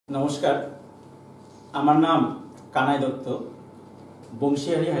নমস্কার, আমার নাম কানাই দত্ত,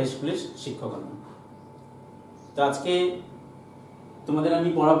 বংশীহারি হাই স্কুলের শিক্ষক। তো আজকে তোমাদের আমি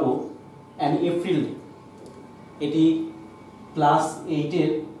পড়াবো অ্যান এপ্রিল ডে। এটি ক্লাস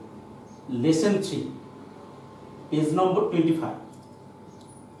 8-এর লেসন 3, পেজ নম্বর 25।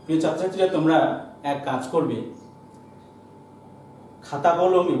 প্রিয় ছাত্রছাত্রীরা, তোমরা এক কাজ করবে, খাতা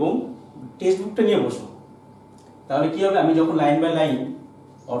কলম এবং টেক্সট বুকটা নিয়ে বসো। তাহলে কি হবে, আমি যখন লাইন বাই লাইন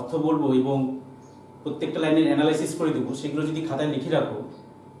অর্থ বলবো এবং প্রত্যেকটা লাইনের অ্যানালাইসিস করে দেবো, সেগুলো যদি খাতায় লিখে রাখো,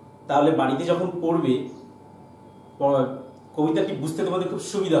 তাহলে বাড়িতে যখন পড়বে কবিতাটি বুঝতে তোমাদের খুব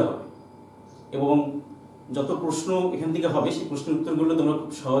সুবিধা হবে এবং যত প্রশ্ন এখান থেকে হবে সেই প্রশ্নের উত্তরগুলো তোমরা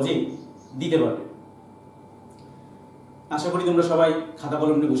খুব সহজেই দিতে পারবে। আশা করি তোমরা সবাই খাতা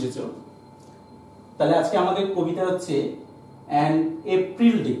কলম নিয়ে বসেছ। তাহলে আজকে আমাদের কবিতা হচ্ছে অ্যান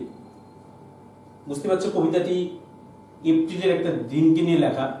এপ্রিল ডে। বুঝতে পারছো, কবিতাটি এপ্রিলের একটা দিনকে নিয়ে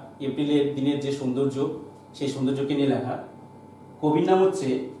লেখা, এপ্রিলের দিনের যে সৌন্দর্য, সেই সৌন্দর্যকে নিয়ে লেখা। কবির নাম হচ্ছে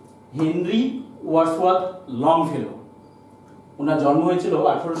হেনরি ওয়ার্ডসওয়ার্থ লংফেলো। ওনার জন্ম হয়েছিল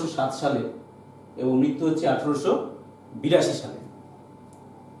 1807 সালে এবং মৃত্যু হচ্ছে 1882 সালে।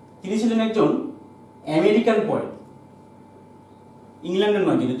 তিনি ছিলেন একজন আমেরিকান পোয়েট, ইংল্যান্ডের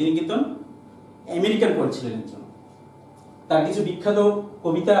নয়, তিনি কিন্তু আমেরিকান পোয়েট ছিলেন একজন। তার কিছু বিখ্যাত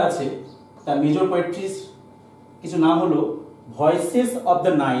কবিতা আছে। তার মেজর পোয়েট্রিজ কিছু নাম হলো ভয়েসেস অফ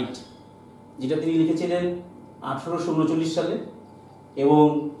দ্য নাইট, যেটা তিনি লিখেছিলেন 1839 সালে, এবং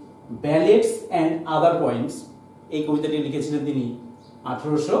ব্যালেডস অ্যান্ড আদার পয়েন্টস, এই কবিতাটি লিখেছিলেন তিনি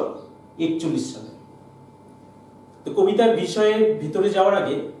 1841 সালে। তো কবিতার বিষয়ের ভিতরে যাওয়ার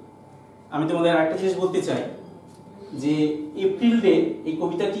আগে আমি তোমাদের আরেকটা জিনিস বলতে চাই যে এপ্রিল ডে এই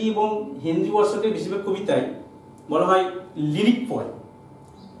কবিতাটি এবং হেনরি ওয়ার্ডসওয়ার্থের বেশিরভাগ কবিতায় বলা হয় লিরিক পয়েম।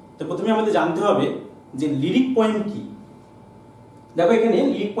 তো প্রথমে আমাদের জানতে হবে যে লিরিক পয়েম কি। দেখো, এখানে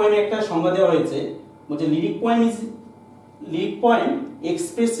লিরিক পয়েমে একটা সংজ্ঞা দেওয়া হয়েছে, বলছে lyric poem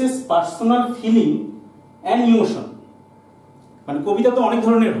expresses personal feeling and emotion. মানে কবিতা তো অনেক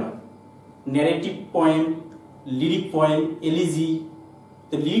ধরনের হয়, narrative poem, lyric poem, elegy.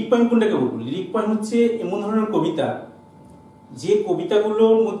 তো লিরিক পয়েম কোনটাকে বলবো? লিরিক পয়েম হচ্ছে এমন ধরনের কবিতা যে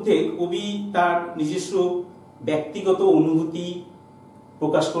কবিতাগুলোর মধ্যে কবি তার নিজস্ব ব্যক্তিগত অনুভূতি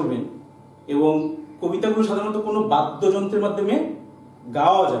প্রকাশ করবেন এবং কবিতাগুলো সাধারণত কোনো বাদ্যযন্ত্রের মাধ্যমে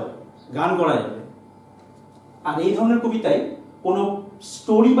গাওয়া যাবে, গান করা যাবে। আর এই ধরনের কবিতায় কোনো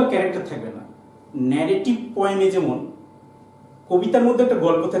স্টোরি বা ক্যারেক্টার থাকবে না। ন্যারেটিভ পয়েমে যেমন কবিতার মধ্যে একটা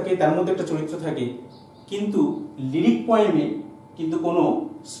গল্প থাকে, তার মধ্যে একটা চরিত্র থাকে, কিন্তু লিরিক পয়েমে কিন্তু কোনো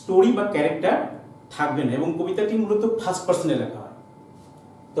স্টোরি বা ক্যারেক্টার থাকবে না এবং কবিতাটি মূলত ফার্স্ট পার্সনে লেখা হয়।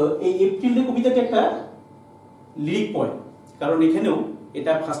 তো এই এপ্রিল ডে কবিতাটি একটা লিরিক পয়েম, কারণ এখানেও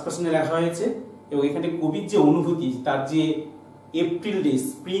এটা ফার্স্ট পার্সনে লেখা হয়েছে এবং এখানে কবির যে অনুভূতি, তার যে এপ্রিল ডে,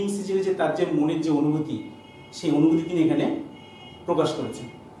 স্প্রিং সিজনে যে তার যে মনের যে অনুভূতি, সেই অনুভূতি তিনি এখানে প্রকাশ করেছেন।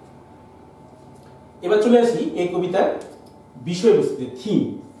 এবার চলে আসি এই কবিতার বিষয়বস্তু, থিম।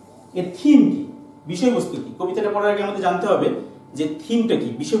 এর থিম কি, বিষয়বস্তু কি? কবিতাটা পড়ার আগে আমাদের জানতে হবে যে থিমটা কি,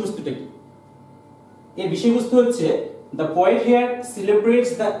 বিষয়বস্তুটা কি। এর বিষয়বস্তু হচ্ছে the poet here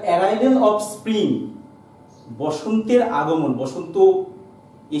celebrates the arrival of spring. বসন্তের আগমন, বসন্ত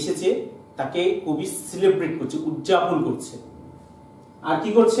এসেছে, তাকে কবি সেলিব্রেট করছে, উদযাপন করছে। আর কি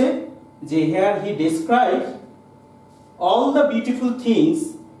করছে? যে here he describe all the beautiful things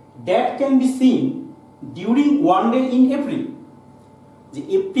that can be seen during one day in April. যে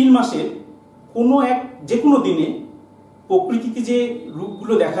এপ্রিল মাসের যে কোনো দিনে প্রকৃতিতে যে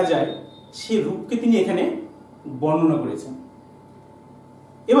রূপগুলো দেখা যায়, সেই রূপকে তিনি এখানে বর্ণনা করেছেন।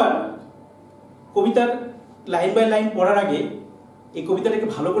 এবার কবিতার লাইন বাই লাইন পড়ার আগে এই কবিতাটাকে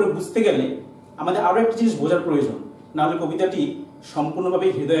ভালো করে বুঝতে গেলে আমাদের আরো একটা জিনিস বোঝার প্রয়োজন, নাহলে কবিতাটি সম্পূর্ণভাবে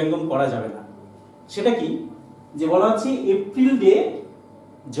হৃদয়ঙ্গম করা যাবে না। সেটা কি? যে বলা হচ্ছে এপ্রিল ডে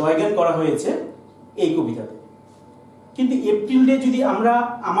জয়গান করা হয়েছে এই কবিতাতে। কিন্তু এপ্রিল ডে যদি আমরা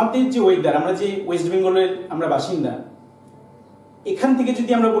আমাদের যে ওয়েদার, আমরা যে ওয়েস্ট বেঙ্গলের আমরা বাসিন্দা, এখান থেকে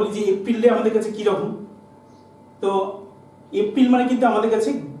যদি আমরা বলি যে এপ্রিল ডে আমাদের কাছে কিরকম, তো এপ্রিল মানে কিন্তু আমাদের কাছে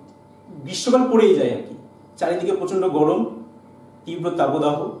গ্রীষ্মকাল পড়েই যায় আর কি। চারিদিকে প্রচন্ড গরম, তীব্র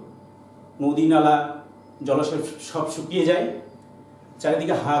তাপদাহ, নদী নালা জলাশয় সব শুকিয়ে যায়,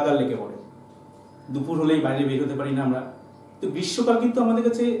 চারিদিকে হাহাকার লেগে পড়ে, দুপুর হলেই বাইরে বের হতে পারি না আমরা। তো গ্রীষ্মকাল কিন্তু আমাদের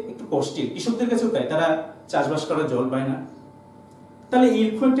কাছে একটু কষ্টের, কৃষকদের কাছেও তাই, তারা চাষবাস করার জল পায় না। তাহলে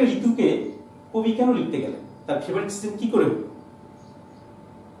এরকম একটা ঋতুকে কবি কেন লিখতে গেলেন? তার ফেভারিট সিজন কি করে হলো?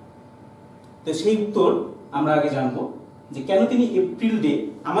 তো সেই উত্তর আমরা আগে জানবো যে কেন তিনি এপ্রিল ডে।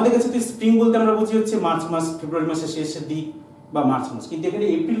 আমাদের কাছে তো স্প্রিং বলতে আমরা বুঝি হচ্ছে মার্চ মাস, ফেব্রুয়ারি মাসের শেষের দিক বা মার্চ মাস, কিন্তু এখানে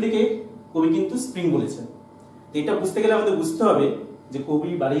এপ্রিল ডেকে কবি কিন্তু স্প্রিং বলেছেন। তো এটা বুঝতে গেলে আমাদের বুঝতে হবে যে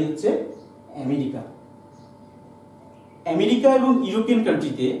কবির বাড়ি হচ্ছে আমেরিকা। আমেরিকা এবং ইউরোপিয়ান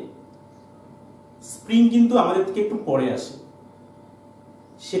কান্ট্রিতে স্প্রিং কিন্তু আমাদের থেকে একটু পরে আসে।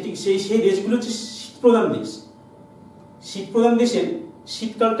 সেই দেশগুলো হচ্ছে শীতপ্রধান দেশ। শীতপ্রধান দেশের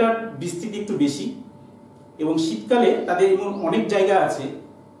শীতকালটার বিস্তৃতি একটু বেশি, এবং শীতকালে তাদের এমন অনেক জায়গা আছে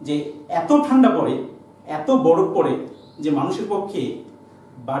যে এত ঠান্ডা পড়ে, এত বরফ পড়ে যে মানুষের পক্ষে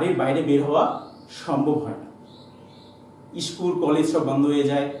বাড়ির বাইরে বের হওয়া সম্ভব হয় না। স্কুল কলেজ সব বন্ধ হয়ে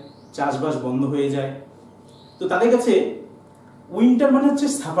যায়, চাষবাস বন্ধ হয়ে যায়। তো তাদের কাছে উইন্টার মানে হচ্ছে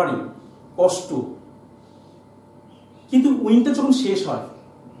সাফারিং, কষ্ট। কিন্তু উইন্টার যখন শেষ হয়,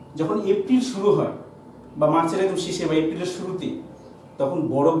 যখন এপ্রিল শুরু হয় বা মার্চের একদম শেষে বা এপ্রিলের শুরুতে, তখন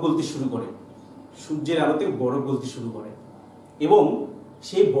বরফ গলতে শুরু করে, সূর্যের আলোতে বরফ গলতে শুরু করে, এবং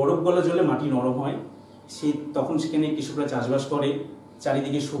সেই বরফ গলা জলে মাটি নরম হয়। তখন সেখানে কৃষকরা চাষবাস করে,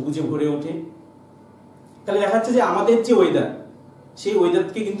 চারিদিকে সবুজে ভরে ওঠে। তাহলে দেখা যাচ্ছে যে আমাদের যে ওয়েদার, সেই ওয়েদার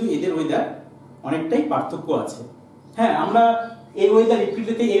থেকে কিন্তু এদের ওয়েদার অনেকটাই পার্থক্য আছে। হ্যাঁ, আমরা এই ওয়েদার,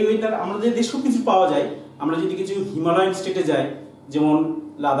 এপ্রিলেতে এই ওয়েদার আমাদের দেশেও কিছু পাওয়া যায়। আমরা যদি কিছু হিমালয়ান স্টেটে যাই, যেমন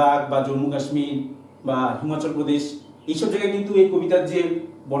লাদাখ বা জম্মু কাশ্মীর বা হিমাচল প্রদেশ, এইসব জায়গায় কিন্তু এই কবিতার যে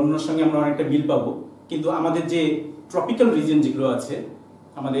বর্ণনার সঙ্গে আমরা অনেকটা মিল পাবো। কিন্তু আমাদের যে ট্রপিক্যাল রিজন যেগুলো আছে,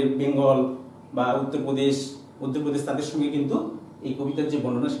 আমাদের বেঙ্গল বা উত্তরপ্রদেশ, মধ্যপ্রদেশ, তাদের সঙ্গে কিন্তু এই কবিতার যে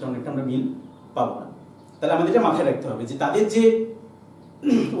বর্ণনা সেটা অনেকটা আমরা মিল পাবো না। তাহলে আমাদের এটা মাথায় রাখতে হবে যে তাদের যে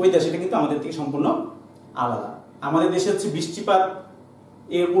ওয়েদার সেটা কিন্তু আমাদের থেকে সম্পূর্ণ আলাদা। আমাদের দেশে হচ্ছে বৃষ্টিপাত,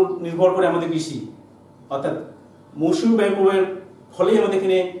 এর উপর নির্ভর করে আমাদের কৃষি, অর্থাৎ মৌসুমী বায়ু প্রবাহের ফলেই আমাদের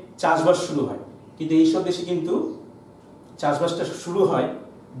এখানে চাষবাস শুরু হয়। কিন্তু এইসব দেশে কিন্তু চাষবাসটা শুরু হয়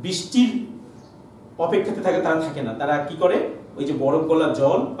বৃষ্টির অপেক্ষাতে তারা থাকে না। তারা কি করে, ওই যে বরফ গলা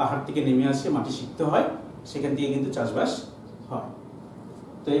জল পাহাড় থেকে নেমে আসে, মাটি সিক্ত হয়, সেখান থেকে কিন্তু চাষবাস হয়।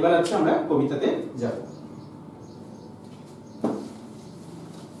 তো এবার হচ্ছে আমরা কবিতাতে যাব।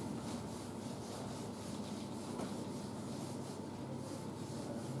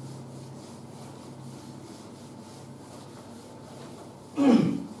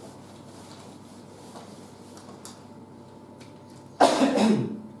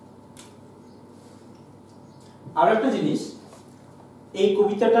 আর একটা জিনিস, এই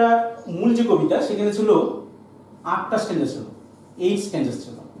কবিতাটা মূল যে কবিতা সেখানে ছিল 8টা স্ট্যান্জা ছিল, 8 স্ট্যান্জাস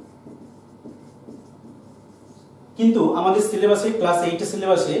ছিল। কিন্তু আমাদের সিলেবাসে, ক্লাস 8 এর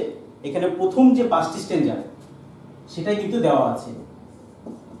সিলেবাসে এখানে প্রথম যে 5টি স্ট্যান্জা সেটাই কিন্তু দেওয়া আছে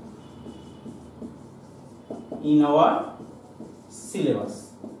ইন আওয়ার সিলেবাস।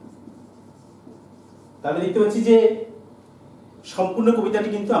 তাহলে দেখতে পাচ্ছি যে সম্পূর্ণ কবিতাটি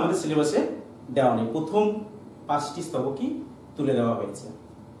কিন্তু আমাদের সিলেবাসে দেওয়া নেই, প্রথম 5টি স্তবকই তুলে দেওয়া হয়েছে।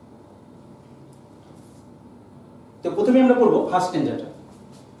 তো প্রথমে আমরা পড়বো ফার্স্ট স্ট্যান্জাটা।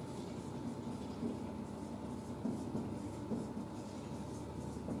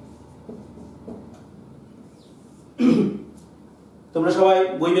 তোমরা সবাই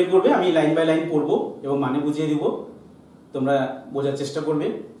বই বের করবে, আমি লাইন বাই লাইন পড়বো এবং মানে বুঝিয়ে দিব, তোমরা বোঝার চেষ্টা করবে।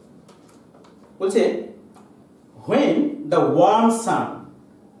 বলছে, when the warm sun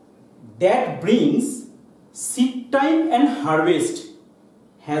that brings seed time and harvest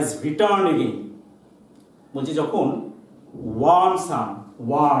has returned again, বলছে যখন warm sun,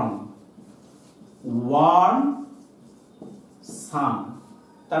 warm sun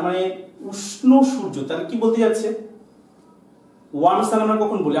তার মানে উষ্ণ সূর্য। তাহলে কি বলতে যাচ্ছে, ওয়ার্ম সান আমরা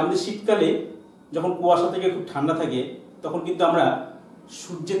কখন বলি, আমাদের শীতকালে যখন কুয়াশা থেকে খুব ঠান্ডা থাকে তখন কিন্তু আমরা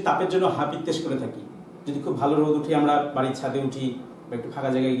সূর্যের তাপের জন্য হাপিত্তেশ করে থাকি। যদি খুব ভালো রোদ উঠে আমরা বাড়ির ছাদে উঠি বা একটু ফাঁকা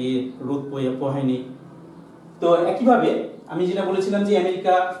জায়গায় গিয়ে রোদ পোহায়নি। তো একইভাবে আমি যেটা বলেছিলাম যে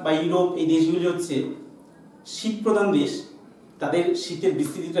আমেরিকা বা ইউরোপ, এই দেশগুলি হচ্ছে শীত প্রধান দেশ, তাদের শীতের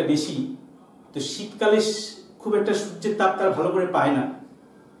বিস্তৃতিটা বেশি। তো শীতকালে খুব একটা সূর্যের তাপ তারা ভালো করে পায় না,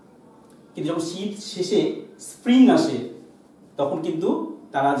 কিন্তু যখন শীত শেষে স্প্রিং আসে তখন কিন্তু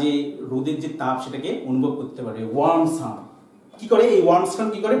তারা যে রোদের যে তাপ সেটাকে অনুভব করতে পারে। ওয়ার্ম সান কি করে, এই ওয়ার্ম সান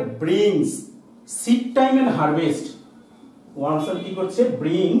কি করে, brings seed time and harvest. Warm sun কি করছে,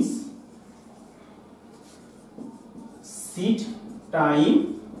 brings seed time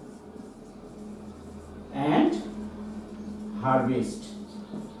and harvest.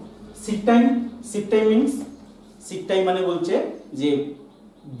 Seed time means, seed time মানে বলছে যে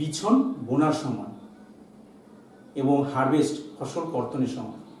বিছন বোনার সময়, এবং হারভেস্ট ফসল কর্তনের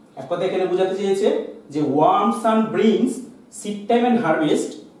সময়। এক কথা এখানে বোঝাতে চেয়েছে যে warm sun brings seed time and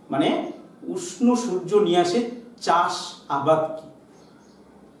harvest মানে উষ্ণ সূর্য নিয়ে আসে চাষ আবাদ।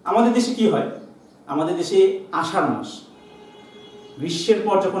 আমাদের দেশে কি হয়, আমাদের দেশে আষাঢ় মাস, গ্রীষ্মের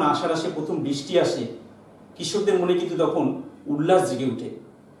পর যখন আষাঢ় আসে, প্রথম বৃষ্টি আসে, কৃষকদের মনে কিন্তু তখন উল্লাস জেগে উঠে,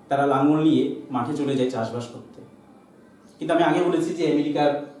 তারা লাঙল নিয়ে মাঠে চলে যায় চাষবাস করতে। কিন্তু আমি আগে বলেছি যে আমেরিকার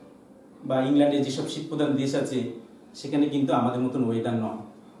বা ইংল্যান্ডের যেসব শীত প্রধান দেশ আছে সেখানে কিন্তু আমাদের মতন ওয়েদার নয়।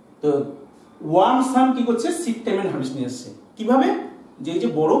 তো ওয়ার্ম সান কি করছে, সিড টাইম এন্ড হারভেস্ট নিয়ে আসছে। কিভাবে? যে এই যে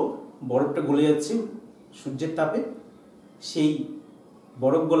বরফটা গলে যাচ্ছে সূর্যের তাপে, সেই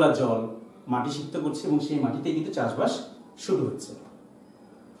বরফ গলা জল মাটি সিক্ত করছে এবং সেই মাটিতে কিন্তু চাষবাস শুরু হচ্ছে।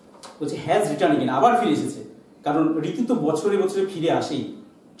 বলছে হ্যাজ রিটার্ন এগেইন, আবার ফিরে এসেছে। কারণ ঋতু তো বছরে বছরে ফিরে আসেই,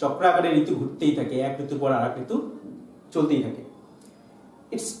 চক্র আকারে ঋতু ঘুরতেই থাকে, এক ঋতু পর আর এক ঋতু চলতেই থাকে।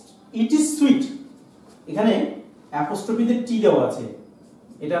 ইট ইজ সুইট, এখানে অ্যাপোস্ট্রফিতে টি দেওয়া আছে,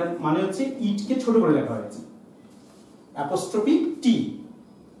 এটার মানে হচ্ছে ইটকে ছোট করে লেখা হয়েছে, অ্যাপোস্ট্রফি টি,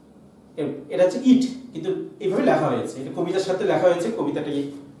 এটা হচ্ছে ইট, কিন্তু এইভাবে লেখা হয়েছে। এটা কবিতার সাথে লেখা হয়েছে কবিতাটাকে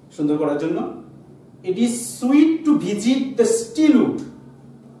সুন্দর করার জন্য। It is sweet to visit the স্টিলউড,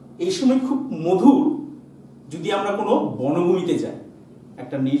 এই সময় খুব মধুর যদি আমরা কোনো বনভূমিতে যাই,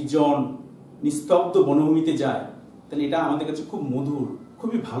 একটা নির্জন নিস্তব্ধ বনভূমিতে যাই, তাহলে এটা আমাদের কাছে খুব মধুর,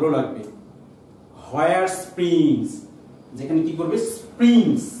 খুবই ভালো লাগবে। হোয়ার স্প্রিংস, যেখানে কি করবে,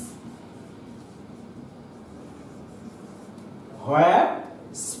 springs, where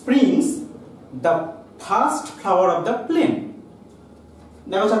springs the first flower of the plane.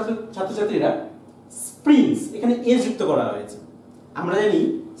 দেখো ছাত্রছাত্রীরা, স্প্রিংস এখানে এ যুক্ত করা হয়েছে। আমরা জানি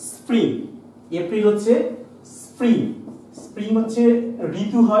স্প্রিং, এপ্রিল হচ্ছে স্প্রিং, স্প্রিং হচ্ছে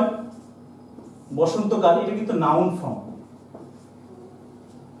ঋতু হয়, বসন্তকাল, এটা কিন্তু নাউন ফর্ম,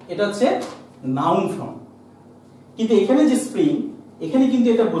 এটা হচ্ছে নাউন ফর্ম। কিন্তু এখানে যে স্প্রিং, এখানে কিন্তু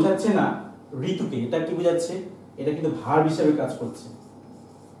এটা বোঝাচ্ছে না ঋতুকে, এটা কি বোঝাচ্ছে, এটা কিন্তু ভার্ব হিসেবে কাজ করছে।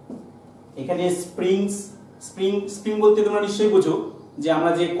 এখানে স্প্রিংস, স্প্রিং বলতে তোমরা নিশ্চয়ই বোঝো যে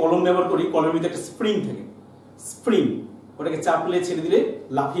আমরা যে কলম ব্যবহার করি, কলমের ভিতরে একটা স্প্রিং থাকে, স্প্রিং, ওটাকে চাপলে ছেড়ে দিলে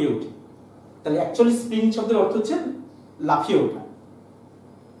লাফিয়ে ওঠে। তাহলে অ্যাকচুয়ালি স্প্রিং শব্দের অর্থ হচ্ছে লাফিয়ে ওঠা।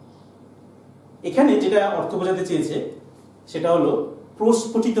 এখানে যেটা অর্থ বোঝাতে চেয়েছে সেটা হলো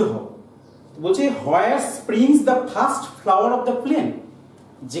প্রস্ফুটিত হও। বলছে হোয়ার springs the first flower of the plane,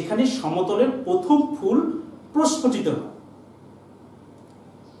 যেখানে সমতলের প্রথম ফুল প্রস্ফুটিত হয়।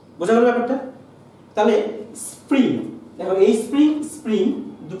 বোঝা গেল ব্যাপারটা? তাহলে স্প্রিং, দেখো এই স্প্রিং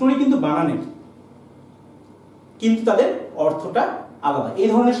দুটোরই কিন্তু বানানের, কিন্তু তাদের অর্থটা আলাদা। এই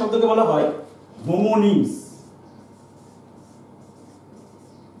ধরনের শব্দকে বলা হয় হোমোনিমস।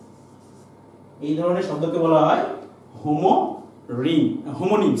 এই ধরনের শব্দকে বলা হয়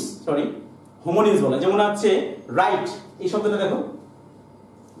হোমোনিমস বলা। যেমন আছে রাইট, এই শব্দটা দেখো,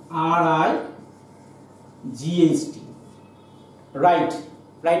 RIGHT, রাইট।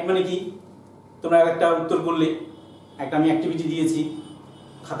 রাইট মানে কি? তোমরা একটা উত্তর করলে, একটা আমি অ্যাক্টিভিটি দিয়েছি,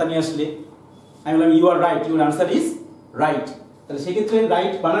 খাতা নিয়ে আসলে, আমি বললাম you R right, your answer is right. তাহলে সেক্ষেত্রে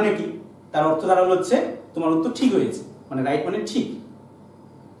রাইট বানানে কি? তার অর্থ দাঁড়ালো হচ্ছে তোমার উত্তর ঠিক হয়েছে, মানে রাইট মানে ঠিক।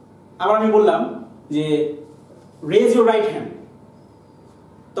 আবার আমি বললাম যে রেজ ইউর রাইট হ্যান্ড,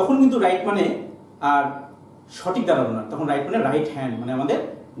 তখন কিন্তু রাইট মানে আর সঠিক দাঁড়ালো না, তখন রাইট মানে রাইট হ্যান্ড, মানে আমাদের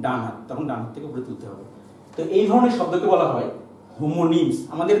ডান হাত, তখন ডান হাত থেকে উপরে তুলতে হবে। তো এই ধরনের শব্দকে বলা হয় হোমোনিমস।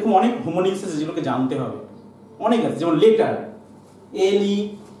 আমাদের এরকম অনেক হোমোনিমস আছে যেগুলোকে জানতে হবে, অনেক আছে। যেমন লেটার,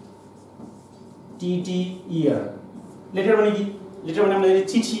 LETTER, লেটার মানে কি? লেটার মানে আমরা জানি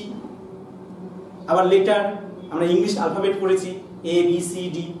চিঠি। আবার লেটার আমরা ইংলিশ অ্যালফাবেট পড়েছি,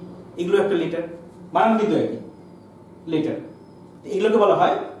 ABCD, এগুলো একটা লেটার, বানান কিন্তু একই, লেটার। এগুলোকে বলা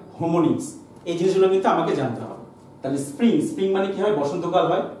হয় হোমোনিমস। এই জিনিসগুলো কিন্তু আমাকে জানতে হবে। তাহলে স্প্রিং মানে কি হয়? বসন্তকাল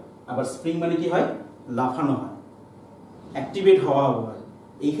হয়। আবার স্প্রিং মানে কি হয়? লাফানো হয়, অ্যাক্টিভেট হওয়া হয়।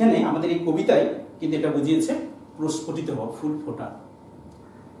 এইখানে আমাদের এই কবিতায় কিন্তু এটা বুঝিয়েছে প্রস্ফুটিত হওয়া, ফুল ফোটা।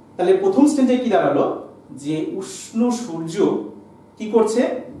 তাহলে প্রথম স্টেজে কি দাঁড়ালো? যে উষ্ণ সূর্য কি করছে?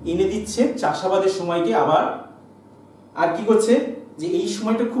 এনে দিচ্ছে চাষাবাদের সময়কে আবার। আর কি করছে? যে এই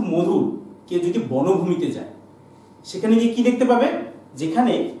সময়টা খুব মধুর। কেউ যদি বনভূমিতে যায়, সেখানে গিয়ে কি দেখতে পাবে?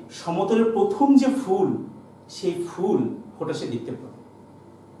 যেখানে সমতলের প্রথম যে ফুল, সেই ফুল ফোটা সে দেখতে পাবে।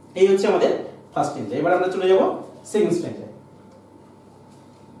 এই হচ্ছে আমাদের ফার্স্ট স্টেজ। এবার আমরা চলে যাব সেকেন্ড স্টেজে।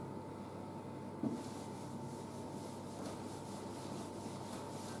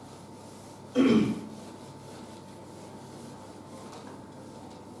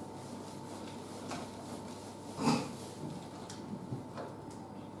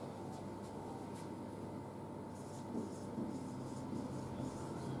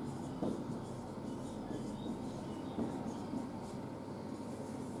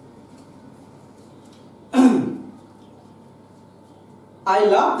 I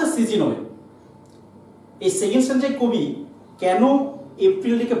love the season way. এই সেকেন্ড স্ট্যান্ডার্ড কবি কেন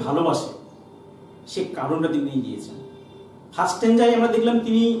এপ্রিলকে ভালোবাসে সে কারণটা তিনি দিয়েছেন। ফার্স্ট স্ট্যান্ডার্ডে আমরা দেখলাম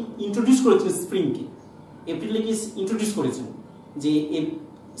তিনি ইন্ট্রোডিউস করেছেন স্প্রিংকে, এপ্রিলকে ইন্ট্রোডিউস করেছেন যে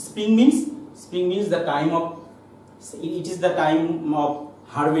spring means the time of it is the time of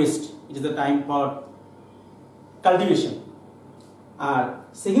harvest, it is the time for cultivation. R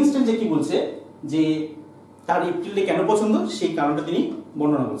second স্টেজে কি বলছে যে তার এপ্রিলে কেন পছন্দ সেই কারণটা তিনি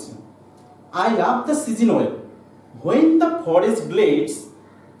বর্ণনা করছেন। I love the season well when the forest glades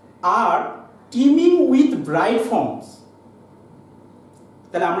are teeming with bright forms.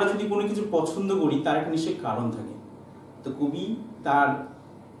 তাহলে আমরা যদি কোনো কিছু পছন্দ করি তার একটা নিশ্চয়ই কারণ থাকে। তো কবি তার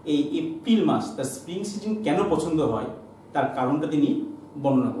এই এপ্রিল মাস, তার স্প্রিং সিজন কেন পছন্দ হয় তার কারণটা তিনি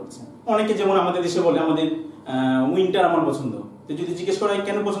বর্ণনা করছেন। অনেকে যেমন আমাদের দেশে বলে আমাদের উইন্টার আমার পছন্দ। তো যদি জিজ্ঞেস করা হয়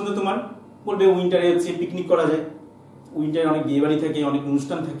কেন পছন্দ তোমার, বলবে উইন্টারে হচ্ছে পিকনিক করা যায়, উইন্টারে অনেক বিয়ে বাড়ি থাকে, অনেক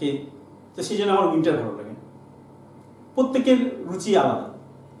অনুষ্ঠান থাকে, তো সেই জন্য আমার উইন্টার ভালো লাগে। প্রত্যেকের রুচি আলাদা।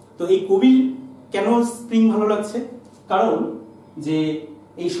 তো এই কবির কেন স্প্রিং ভালো লাগছে, কারণ যে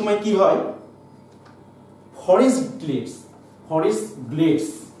এই সময় কি হয়, ফরেস্ট গ্লেডস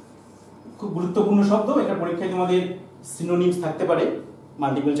খুব গুরুত্বপূর্ণ শব্দ। এটা পরীক্ষায় তোমাদের সিনোনিমস থাকতে পারে,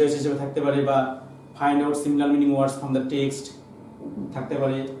 মাল্টিপল চয়েস হিসেবে থাকতে পারে, বা find out similar meaning words from the text থাকতে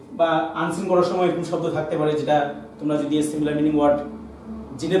পারে, বা আনসিন করার সময় এরকম শব্দ থাকতে পারে যেটা তোমরা যদি সিমিলার মিনিং ওয়ার্ড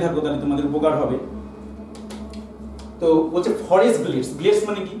জেনে থাকো তাহলে তোমাদের উপকার হবে। তো বলছে ফরেস্ট গ্লেডস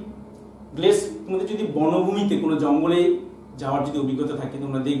মানে কি? গ্লেডস তোমাদের যদি বনভূমিতে কোনো জঙ্গলে যাওয়ার যদি অভিজ্ঞতা থাকে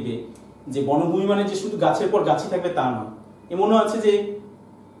তোমরা দেখবে যে বনভূমি মানে যে শুধু গাছের পর গাছই থাকবে তা নয়, এমনও আছে যে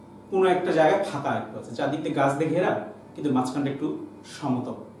কোনো একটা জায়গায় ফাঁকা একটু আছে, চারদিক দিয়ে গাছ দিয়ে ঘেরা, কিন্তু মাঝখানটা একটু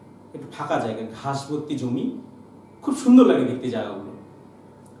সমতল, একটু ফাঁকা জায়গা, ঘাস ভর্তি জমি, খুব সুন্দর লাগে দেখতে জায়গাগুলো।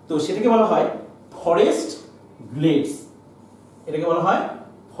 তো সেটাকে বলা হয় ফরেস্ট গ্লেডস। এটাকে বলা হয়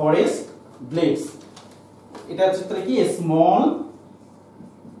ফরেস্ট গ্লেডস। এটা হচ্ছে তাহলে কি, small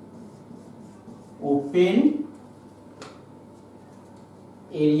open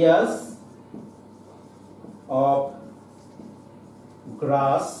areas of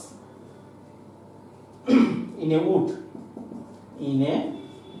grass in a wood,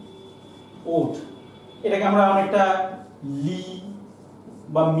 এটাকে আমরা অনেকটা লি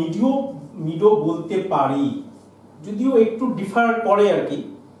বা মিডো বলতে পারি, যদিও একটু ডিফার করে আর কি,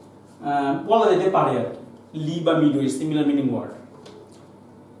 বলা যেতে পারে আর কি, লি বা মিডো এর সিমিলার মিনিং ওয়ার্ড।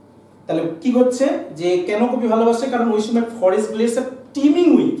 তাহলে কি হচ্ছে যে কেন কবি ভালোবাসে, কারণ ওই সময় ফরেস্ট গ্লেডস আর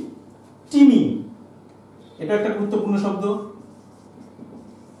টিমিং, এটা একটা গুরুত্বপূর্ণ শব্দ।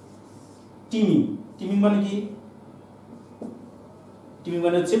 টিমিং মানে কি? টিমিং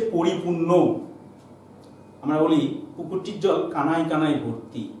মানে হচ্ছে পরিপূর্ণ। আমরা বলি পুকুরটির জল কানায় কানায়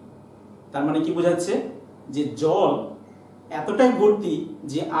ভর্তি, তার মানে কি বোঝাচ্ছে যে জল এতটাই ভর্তি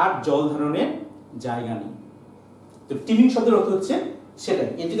যে আর জল ধারণের জায়গা নেই। তো টিমিং শব্দের অর্থ হচ্ছে সেটাই।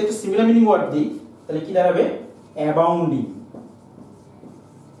 এর যদি একটা সিমিলার মিনিং ওয়ার্ড দিই তাহলে কি দাঁড়াবে, অ্যাবাউন্ডিং,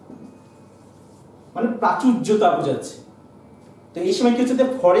 মানে প্রাচুর্যতা বোঝাচ্ছে। তো এই সময় কি হচ্ছে,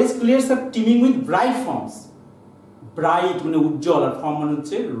 forest গ্লেডস R টিমিং with bright forms. Bright মানে উজ্জ্বল, আর ফর্ম মানে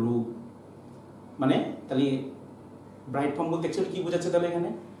হচ্ছে রূপ। মানে তাহলে ব্রাইট ফর্ম বলতে অ্যাকচুয়ালি কি বোঝাচ্ছে, তাহলে এখানে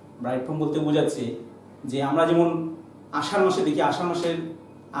ব্রাইট ফর্ম বলতে বোঝাচ্ছে যে আমরা যেমন আষাঢ় মাসে দেখি, আষাঢ় মাসের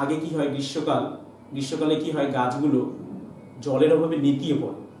আগে কি হয়, গ্রীষ্মকালে কি হয়, গাছগুলো জলের অভাবে নেতিয়ে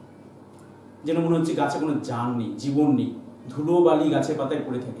পড়ে, যেন মনে হচ্ছে গাছে কোনো জান নেই, জীবন নেই, ধুলো বালি গাছের পাতায়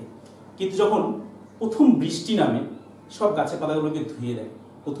পড়ে থাকে। কিন্তু যখন প্রথম বৃষ্টি নামে সব গাছের পাতাগুলোকে ধুয়ে দেয়,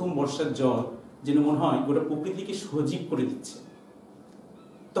 প্রথম বর্ষার জল যেন মনে হয় গোটা প্রকৃতিকে সজীব করে দিচ্ছে,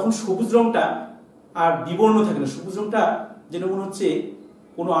 তখন সবুজ রংটা আর বিবর্ণ থাকে না, সবুজ রংটা যেন মনে হচ্ছে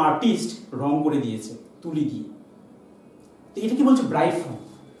কোনো আর্টিস্ট রং করে দিয়েছে তুলি দিয়ে। তো এটা কি বলছে, ব্রাইট ফর্ম।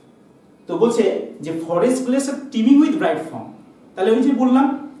 তো বলছে যে forest গ্লেডস R টিমিং with bright form. তাহলে ওই যে বললাম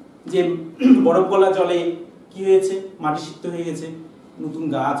যে বরফ গলা জলে কি হয়েছে, মাটি সিক্ত হয়ে গেছে, নতুন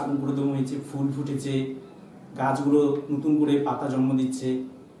গাছ অঙ্কুরোদ্গম হয়েছে, ফুল ফুটেছে, গাছগুলো নতুন করে পাতা জন্ম দিচ্ছে,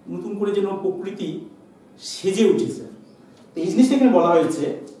 নতুন করে যেন প্রকৃতি সেজে উঠেছে। তো এই জিনিসটা এখানে বলা হয়েছে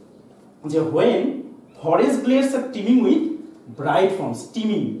যে when forest glades are teeming with bright forms,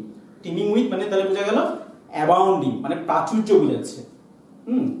 teeming with মানে তাহলে বোঝা গেল অ্যাবাউন্ডিং মানে প্রাচুর্য বোঝাচ্ছে।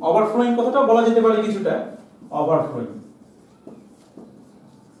 ওভারফ্লোয়িং কথাটা বলা যেতে পারে কিছুটা, overflowing.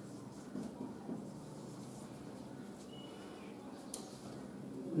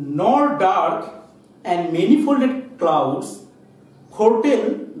 Nor dark and many-folded clouds foretell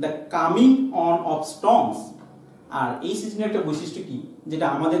the coming on of storms. আর এই সিজনের একটা বৈশিষ্ট্য কি, যেটা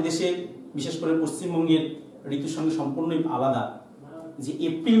আমাদের দেশে বিশেষ করে পশ্চিমবঙ্গের ঋতুর সঙ্গে সম্পূর্ণই আলাদা, যে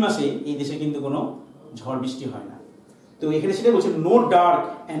এপ্রিল মাসে এই দেশে কিন্তু কোনো ঝড় বৃষ্টি হয় না। তো এখানে সেটা বলছে no dark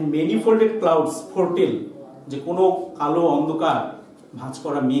and many folded clouds ফোরটেল, যে কোনো কালো অন্ধকার ভাঁজ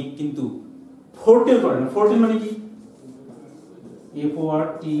করা মেঘ কিন্তু ফোরটেল করে না। ফোরটেল মানে কি,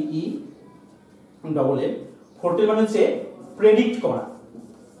 FORTE ডবল এল। ফোরটেল মানে হচ্ছে প্রেডিক্ট করা,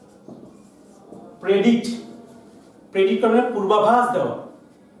 প্রেডিক্ট প্রেডিক্ট করা মানে পূর্বাভাস দেওয়া।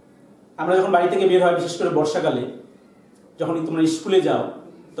 আমরা যখন বাড়ি থেকে বের হয়, বিশেষ করে বর্ষাকালে যখন তোমরা স্কুলে যাও,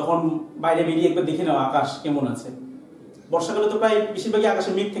 তখন বাইরে বেরিয়ে একবার দেখে নাও আকাশ কেমন আছে। বর্ষাকালে তো প্রায় বেশিরভাগই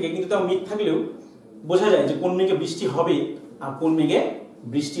আকাশে মেঘ থাকে, কিন্তু তাও মেঘ থাকলেও বোঝা যায় যে কোন মেঘে বৃষ্টি হবে আর কোন মেঘে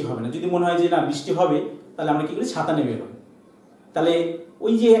বৃষ্টি হবে না। যদি মনে হয় যে না বৃষ্টি হবে, তাহলে আমরা কি করি, ছাতা নিয়ে বের হই। তাহলে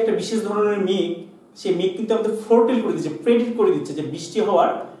ওই যে একটা বিশেষ ধরনের মেঘ, সেই মেঘ কিন্তু আমাদের ফোরটেল করে দিচ্ছে, প্রেডিক্ট করে দিচ্ছে যে বৃষ্টি হওয়ার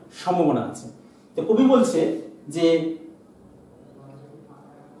সম্ভাবনা আছে। তো কবি বলছে যে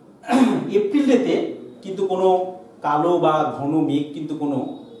এপ্রিলেতে কিন্তু কোনো কালো বা ঘন মেঘ কিন্তু কোনো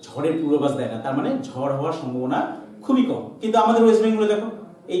ঝড়ের পূর্বাভাস দেয় না, তার মানে ঝড় হওয়ার সম্ভাবনা খুবই কম। কিন্তু আমাদের ওয়েস্ট বেঙ্গলে দেখো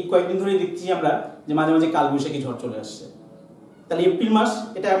এই কয়েকদিন ধরে দেখছি আমরা যে মাঝে মাঝে কালবৈশাখী ঝড় চলে আসছে। তাহলে এপ্রিল মাস,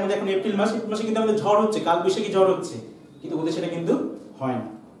 এটা আমাদের এখন এপ্রিল মাসে কিন্তু আমাদের ঝড় হচ্ছে, কালবৈশাখী ঝড় হচ্ছে, কিন্তু ওদের সেটা কিন্তু হয় না।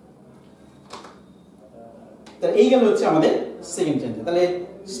 তাহলে এই গেল হচ্ছে আমাদের সেকেন্ড স্ট্যান্জা। তাহলে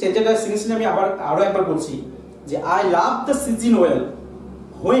স্ট্যান্জাটা সেকেন্ড স্ট্যান্জা আমি আরো একবার বলছি যে I love the season well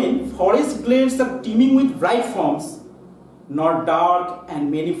when forest glades are teeming with bright forms, nor dark and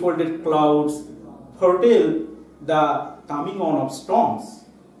many-folded clouds foretell the coming on of storms.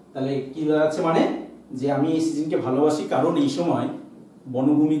 তাহলে কি আছে, মানে যে আমি এই সিজনকে ভালোবাসি কারণ এই সময়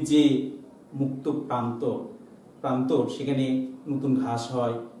বনভূমির যে মুক্ত প্রান্তর সেখানে নতুন ঘাস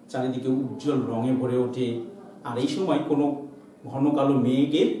হয়, চারিদিকে উজ্জ্বল রঙে ভরে ওঠে, আর এই সময় কোনো ঘন কালো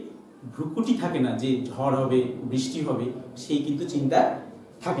মেঘের ভ্রুকুটি থাকে না যে ঝড় হবে বৃষ্টি হবে, সেই কিন্তু চিন্তা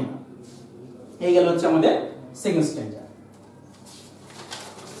থাকে না। এই গেল হচ্ছে আমাদের সেকেন্ড স্ট্যান্জা।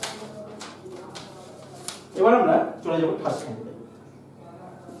 এবার আমরা চলে যাব থার্ড স্ট্যান্জাতে।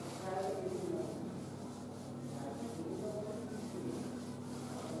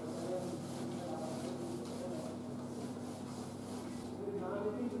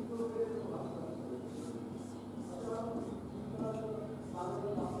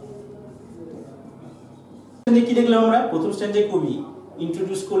 কি দেখলাম আমরা? প্রথম স্ট্যান্জায় কবি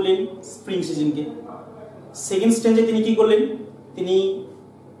ইন্ট্রোডিউস করলেন স্প্রিং সিজনকে। সেকেন্ড স্ট্যান্জে তিনি কি করলেন, তিনি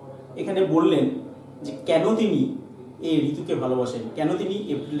এখানে বললেন যে কেন তিনি এই ঋতুকে ভালোবাসেন, কেন তিনি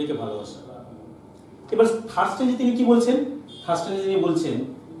এপ্রিলকে ভালোবাসেন। এবার থার্ড স্ট্যান্জে তিনি কি বলছেন? থার্ড স্ট্যান্জে তিনি বলছেন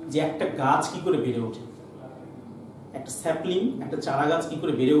যে একটা গাছ কি করে বেড়ে ওঠে, একটা স্যাপলিং, একটা চারা গাছ কি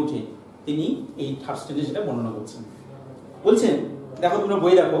করে বেড়ে ওঠে, তিনি এই থার্ড স্ট্যান্জে সেটা বর্ণনা করছেন। বলছেন, দেখো তোমরা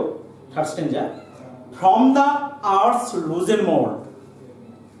বই দেখো, third স্ট্যান্জা, from the earth's loosened mold,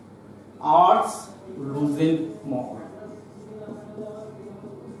 earth's loosened mold,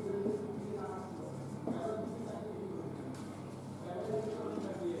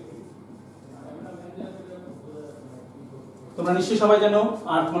 তোমরা নিশ্চয়ই সবাই জানো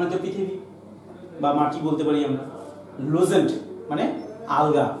আর্থ মানে তো পৃথিবী বা মাটি বলতে পারি আমরা, লুজেন্ড মানে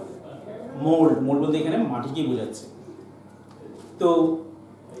আলগা, মোল্ড বলতে এখানে মাটিকে বোঝাচ্ছে। তো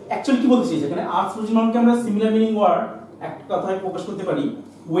অ্যাকচুয়ালি কি বলতে চাইছে এখানে, আর্থ লুজেন্ড মোল্ডকে আমরা সিমিলার মিনিং ওয়ার্ড একটা কথায় প্রকাশ করতে পারি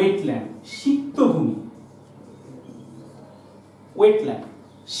ওয়েটল্যান্ড, সিক্ত ভূমি। ওয়েটল্যান্ড,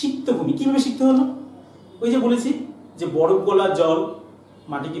 সিক্ত ভূমি। কিভাবে সিক্ত হলো? ওই যে বলেছি যে বরফ গলা জল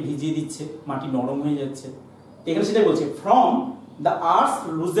মাটিকে ভিজিয়ে দিচ্ছে, মাটি নরম হয়ে যাচ্ছে। এখানে সেটাই বলছে, ফ্রম দ্য আর্থ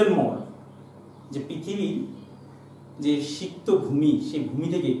লুজেন্ড মোল্ড, যে পৃথিবীর যে সিক্ত ভূমি, সেই ভূমি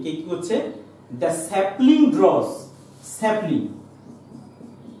থেকে কে কি করছে, the sapling draws. Sapling,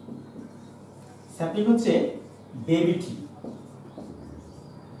 sapling হচ্ছে বেবি ট্রি,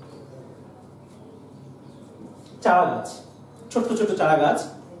 চারা গাছ, ছোট্ট ছোট্ট চারা গাছ,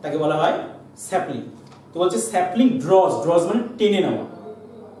 তাকে বলা হয় স্যাপলিং। তো বলছে স্যাপলিং ড্রস, ড্রস মানে টেনে নেওয়া।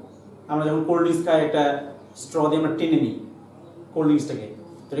 আমরা যখন কোল্ড ড্রিঙ্কস খাই, একটা স্ট্র দিয়ে আমরা টেনে নিই কোল্ড ড্রিঙ্কসটাকে,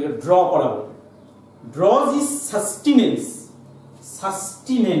 তো এটাকে ড্র করা বলে। Draws is sustenance,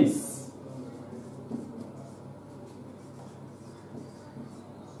 sustenance.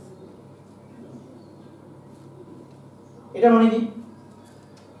 এটা মানে কি,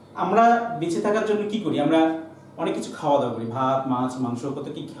 আমরা বেঁচে থাকার জন্য কি করি, আমরা অনেক কিছু খাওয়া দাওয়া করি, ভাত মাছ মাংস, কত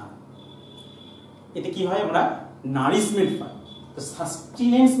কি খাই, এতে কি হয়, আমরা নারিশমেন্ট পাই। তো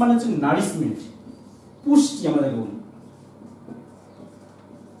সাস্টেনেন্স মানে হচ্ছে নারিশমেন্ট, পুষ্টি আমরা বলি।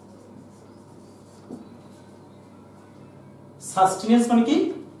 সাস্টেনেন্স মানে কি,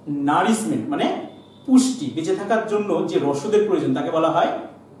 নারিশমেন্ট মানে পুষ্টি, বেঁচে থাকার জন্য যে রসদের প্রয়োজন তাকে বলা হয়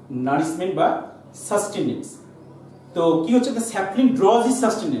নারিশমেন্ট বা সাস্টেনেন্স। তো কি হচ্ছে, the sapling draws is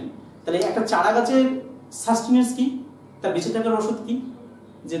sustenance. তাহলে একটা চারা গাছের সাস্টেনেন্স কি, তার বেঁচে থাকার রসদ কি?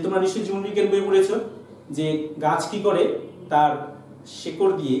 যে তোমরা নিশ্চয়ই জীবন বিজ্ঞান বই পড়েছো যে গাছ কি করে, তার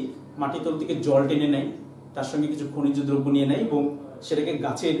শেকড় দিয়ে মাটির তল থেকে জল টেনে নেয়, তার সঙ্গে কিছু খনিজ দ্রব্য নিয়ে নেয় এবং সেটাকে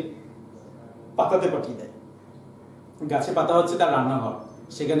গাছের পাতাতে পাঠিয়ে দেয়। গাছের পাতা হচ্ছে তার রান্নাঘর,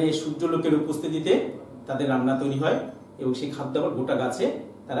 সেখানে সূর্যলোকের উপস্থিতিতে তাদের রান্না তৈরি হয় এবং সেই খাদ্য আবার গোটা গাছে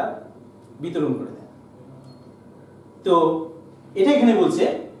তারা বিতরণ করে দেয়। তো এটা এখানে বলছে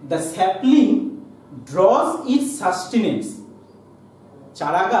দ্য স্যাপলিং ড্রজ ইটস সাস্টেনেন্স,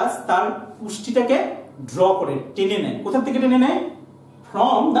 চারা গাছ তার পুষ্টিটাকে ড্র করে, টেনে নেয়। কোথা থেকে টেনে নেয়?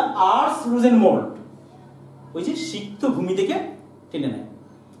 From the earths frozen mould, ওই যে সিক্ত ভূমি থেকে টেনে নেয়।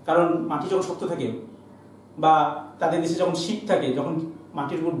 কারণ মাটি যখন শক্ত থাকে বা তাদের দেশে যখন শীত থাকে, যখন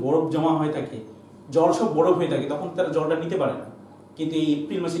মাটির উপর বরফ জমা হয়ে থাকে, জল সব বরফ হয়ে থাকে, তখন তারা জলটা নিতে পারে না। কিন্তু এই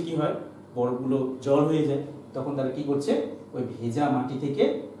এপ্রিল মাসে কি হয়, বরফগুলো জল হয়ে যায়, তখন তারা কি করছে, ওই ভেজা মাটি থেকে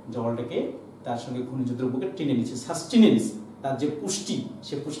জলটাকে তার সঙ্গে ঘূর্ণিঝড় দ্রব্যকে টেনে নিচ্ছে। সাস্টেনেন্স, তার যে পুষ্টি,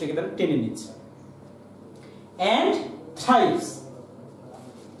 সে পুষ্টিকে তারা টেনে নিচ্ছে। অ্যান্ড থ্রাইভস,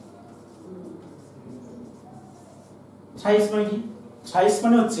 থ্রাইভস মানে কি? থ্রাইভস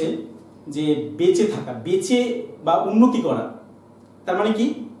মানে হচ্ছে যে বেঁচে থাকা, বেঁচে বা উন্নতি করা। তার মানে কি?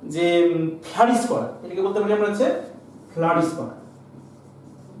 যে ফ্লারিশ করা, এটাকে বলতে পারি আমরা হচ্ছে ফ্লারিশ করা।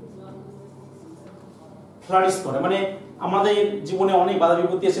 ফ্লারিশ করা মানে আমাদের জীবনে অনেক বাধা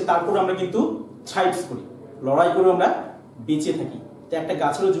বিপত্তি আছে, তারপর আমরা কিন্তু থ্রাইভস করি, লড়াই করে আমরা বেঁচে থাকি। তো একটা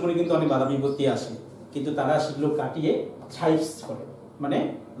গাছেরও জীবনে কিন্তু অনেক বাধা বিপত্তি আসে, কিন্তু তারা সেগুলো কাটিয়ে থ্রাইভস করে, মানে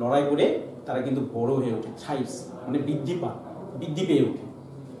লড়াই করে তারা কিন্তু বড় হয়ে ওঠে। থ্রাইভস মানে বৃদ্ধি পেয়ে ওঠে।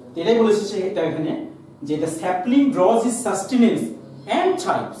 এটাই বলেছে সেটা এখানে, যে the sapling ড্রজ is sustenance and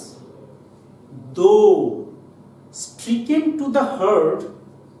থ্রাইভস দো stricken to the heart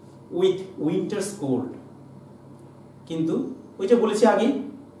with উইন্টারস cold. কিন্তু ওই যে বলেছি আগে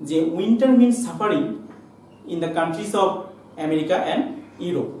যে winter means suffering in the countries of America and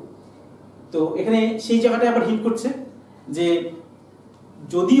Europe. তো এখানে সেই জায়গাটা আবার হিট করছে যে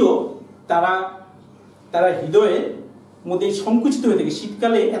যদিও তারা হৃদয়ে মধ্যে সংকুচিত হয়ে থাকে,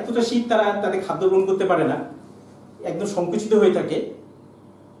 শীতকালে এতটা শীত তারা তাদের খাদ্য গ্রহণ করতে পারে না, একদম সংকুচিত হয়ে থাকে,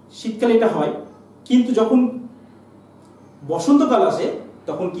 শীতকালে এটা হয়। কিন্তু যখন বসন্তকাল আসে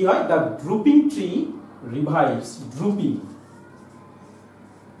তখন কি হয়? The drooping tree রিভাইভস।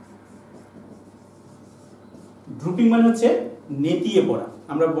 ড্রুপিং মানে হচ্ছে নেতিয়ে পড়া।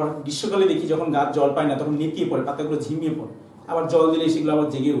 আমরা গ্রীষ্মকালে দেখি যখন গাছ জল পায় না তখন নেতিয়ে পড়ে, পাতাগুলো ঝিমিয়ে পড়ে, আবার জল দিলে সেগুলো আবার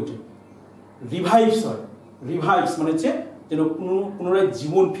জেগে ওঠে, রিভাইভস হয়। রিভাইভস মানে হচ্ছে যেন পুনরায়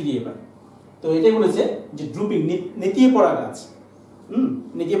জীবন ফিরিয়ে পায়। তো এটাই বলেছে যে ড্রুপিং, নেতিয়ে পড়া গাছ।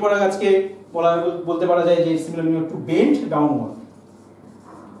 নেতিয়ে পড়া গাছকে বলতে পারা যায় যে similar meaning to bend downward.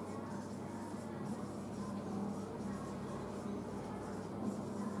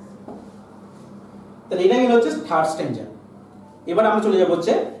 তাহলে এটা গেল হচ্ছে থার্ড স্ট্যান্ডার। এবার আমরা চলে যাব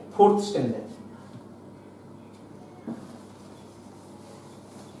হচ্ছে ফোর্থ স্ট্যান্ডার।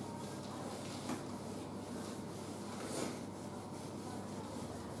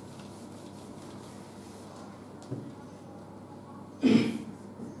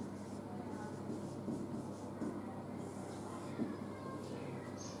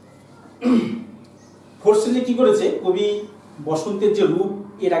 ফোর্থ স্ট্যান্ডারে কি করেছে কবি? বসন্তের যে রূপ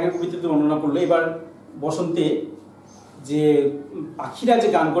এর আগের কবিতাতে বর্ণনা করলো, এবার বসন্তে যে পাখিরা যে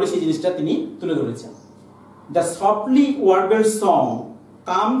গান করে সেই জিনিসটা তিনি তুলে ধরেছেন। The softly ওয়ার্বেল song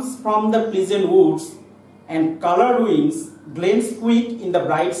comes from the pleasant Woods and coloured wings glance quick in the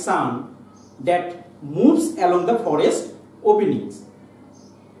bright sun that moves along the forest openings.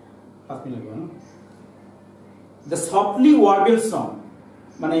 The softly ওয়ার্বেল song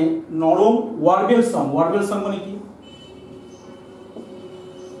মানে নরম, ওয়ার্বেল সং মানে কি?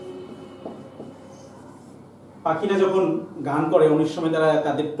 পাখিরা যখন গান করে অনেক সময় তারা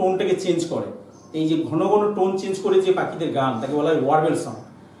তাদের টোনটাকে চেঞ্জ করে, এই যে ঘন ঘন টোন চেঞ্জ করে যে পাখিদের গান তাকে বলা হয় ওয়ার্বেল সং।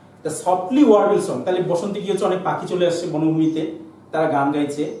 দ্য সফটলি ওয়ার্বেল সং, তাহলে বসন্তে কি হচ্ছে? অনেক পাখি চলে আসছে বনভূমিতে, তারা গান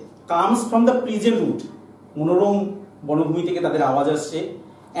গাইছে। Comes from the pleasant would, মনোরম বনভূমি থেকে তাদের আওয়াজ আসছে।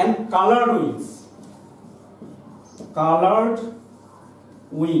 And coloured wings,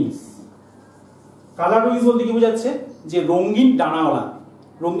 coloured wings বলতে কি বোঝাচ্ছে? যে রঙিন ডানাওয়ালা।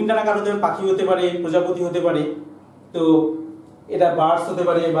 রঙিন ডানা কারো পাখি হতে পারে, প্রজাপতি হতে পারে, তো এটা বার্ডস হতে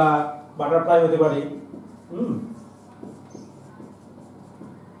পারে বা বাটারফ্লাই হতে পারে।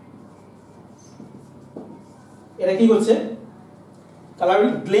 এটা কি করছে? Colour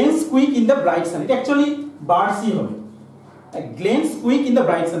glance quick in the bright sun, এটা অ্যাকচুয়ালি বার্ডসই হবে। Glance quick in the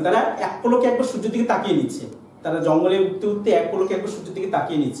bright sun, তারা এক পলকে একবার সূর্যের দিকে তাকিয়ে নিচ্ছে, তারা জঙ্গলে উঠতে উঠতে এক পলকে একবার সূর্যের দিকে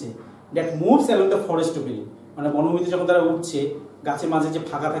তাকিয়ে নিচ্ছে। That moves along the forest opening, মানে বনভূমিতে যখন তারা উঠছে, গাছের মাঝে যে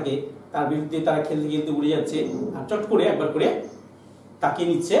ফাঁকা থাকে তার বিরুদ্ধে তারা খেলতে খেলতে উড়ে যাচ্ছে, আর চট করে একবার করে তাকিয়ে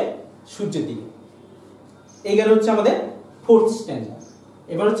নিচ্ছে সূর্যের দিকে। এই গেল হচ্ছে আমাদের ফোর্থ স্ট্যান্ডার।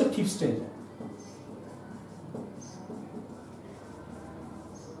 এবার হচ্ছে fifth স্ট্যান্ডার।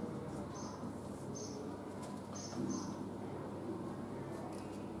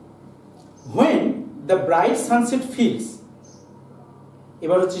 When the bright sunset fills,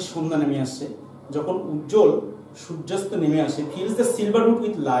 এবার হচ্ছে সন্ধ্যা নেমে আসছে, যখন উজ্জ্বল সূর্যাস্ত নেমে আসে, feels the Silverwood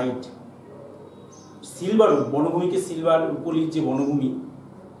with light. Silverwood বনভূমিকে, silver রূপলির যে বনভূমি,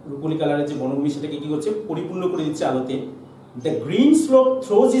 রূপলি কালারের যে বনভূমি, সেটাকে কি করছে, পরিপূর্ণ করে দিচ্ছে আলোতে। The green slope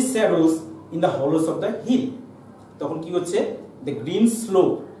throws is shadows in the hollows of the hill. তখন কি হচ্ছে, the green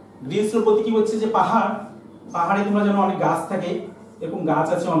slope, green slope বলতে কি হচ্ছে, যে পাহাড়, পাহাড়ে তোমরা যেন অনেক গাছ থাকে, এরকম গাছ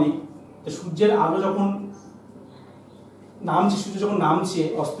আছে অনেক। তো সূর্যের আলো যখন নামছে, সূর্য যখন নামছে,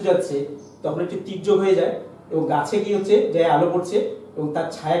 অস্ত যাচ্ছে, তখন একটু তীর্যক হয়ে যায়, এবং গাছে কি হচ্ছে, যে আলো পড়ছে, এবং তার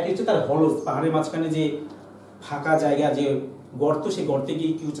ছায়া কি হচ্ছে, তার হলস, পাহাড়ের মাঝখানে যে ফাঁকা জায়গা, যে গর্ত, সেই গর্তে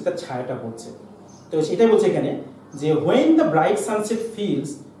গিয়ে কি হচ্ছে, তার ছায়াটা পড়ছে। তো সেটাই বলছে এখানে, যে when the bright sunset fills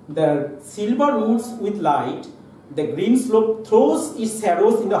the silver woods with light, the green slope throws its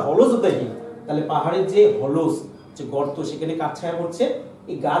shadows in the hollows of the hill. তাহলে পাহাড়ের যে হলস, যে গর্ত, সেখানে কার ছায়া পড়ছে,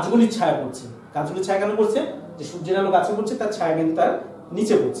 এই গাছগুলির ছায়া পড়ছে। গাছগুলির ছায়া কেন পড়ছে, যে সূর্যের আলো গাছে পড়ছে, তার ছায়া কিন্তু তার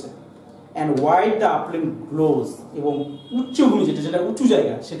নিচে পড়ছে। and wide the upland glows, এবং উচ্চভূমি যেটা, যেটা উঁচু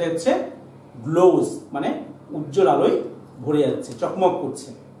জায়গা, সেটা হচ্ছে গ্লোজ, মানে উজ্জ্বল আলোয় ভরে যাচ্ছে, চকমক করছে।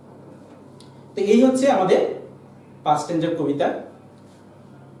 তো এই হচ্ছে আমাদের 5 স্ট্যান্ডার কবিতা।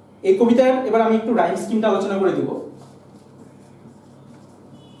 এই কবিতার এবার আমি একটু রাইম স্কিমটা আলোচনা করে দিব।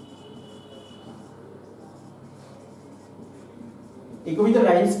 এই কবিতার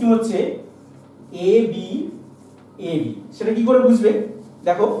রাইম স্কিম হচ্ছে এ বি এ বি। সেটা কি করে বুঝবে,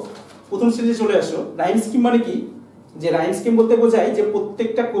 দেখো প্রথম স্টেজে চলে আসো। রাইম স্কিম মানে কি, যে রাইম স্কিম বলতে বোঝায় যে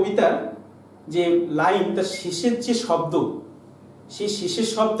প্রত্যেকটা কবিতার যে লাইন, তার শেষের যে শব্দ, সেই শেষের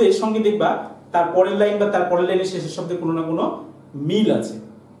শব্দের সঙ্গে দেখবা তার পরের লাইন বা তার পরের লাইনের শেষের শব্দে কোনো না কোনো মিল আছে।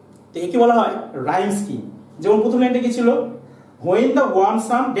 তো একে বলা হয় রাইম স্কিম। যেমন প্রথম লাইনটা কি ছিল, when the one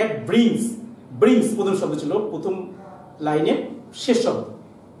sun that brings, brings প্রথম শব্দ ছিল, প্রথম লাইনের শেষ শব্দ।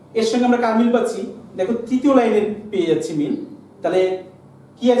 এর সঙ্গে আমরা কার মিল পাচ্ছি, দেখো তৃতীয় লাইনের পেয়ে যাচ্ছি মিল। তাহলে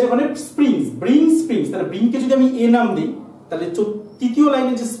কি আছে ওখানে, স্প্রিংস, ব্রিং স্প্রিংস। তাহলে ব্রিংকে যদি আমি এ নাম দিই, তাহলে তৃতীয়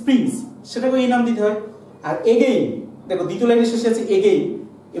লাইনের যে স্প্রিংস, সেটাকে এ নাম দিতে হয়। আর এগেইন, দেখো দ্বিতীয় লাইনের শেষে আছে এগেইন,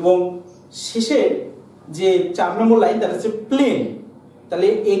 এবং শেষের যে 4 নম্বর লাইন, তার হচ্ছে প্লেন। তাহলে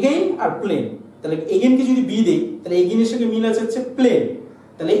এগেইন আর প্লেন, তাহলে এগেইনকে যদি বি দেই, তাহলে এগেইনের সঙ্গে মিল আছে হচ্ছে প্লেন।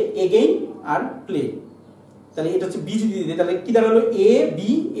 তাহলে এগেইন আর প্লেন, তাহলে এটা হচ্ছে বি যদি দিই, তাহলে কি দাঁড়ালো, এ বি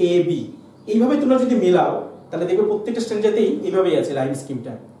এ বি। এইভাবে তোমরা যদি মেলাও, তাহলে দেখবে প্রত্যেকটা স্ট্যান্ডাতেই এইভাবেই আছে রাইম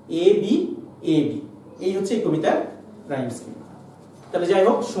স্কিমটা, এ বি এ বি। এই হচ্ছে এই কবিতার রাইম স্কিম। তাহলে যাই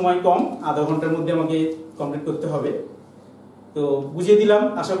হোক, সময় কম, আধা ঘন্টার মধ্যে আমাকে কমপ্লিট করতে হবে। তো বুঝিয়ে দিলাম,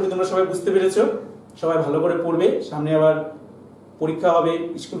 আশা করি তোমরা সবাই বুঝতে পেরেছো। সবাই ভালো করে পড়বে, সামনে আবার পরীক্ষা হবে,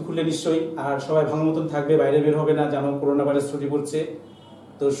 স্কুল খুললে নিশ্চয়ই। আর সবাই ভালো মতন থাকবে, বাইরে বের হবে না, জানো করোনা ভাইরাস ছড়িয়ে পড়ছে।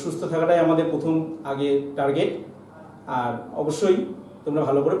 তো সুস্থ থাকাটাই আমাদের প্রথম আগে টার্গেট। আর অবশ্যই তোমরা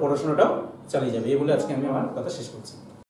ভালো করে পড়াশোনাটাও চালিয়ে যাবে। এই বলে আজকে আমি আমার কথা শেষ করছি।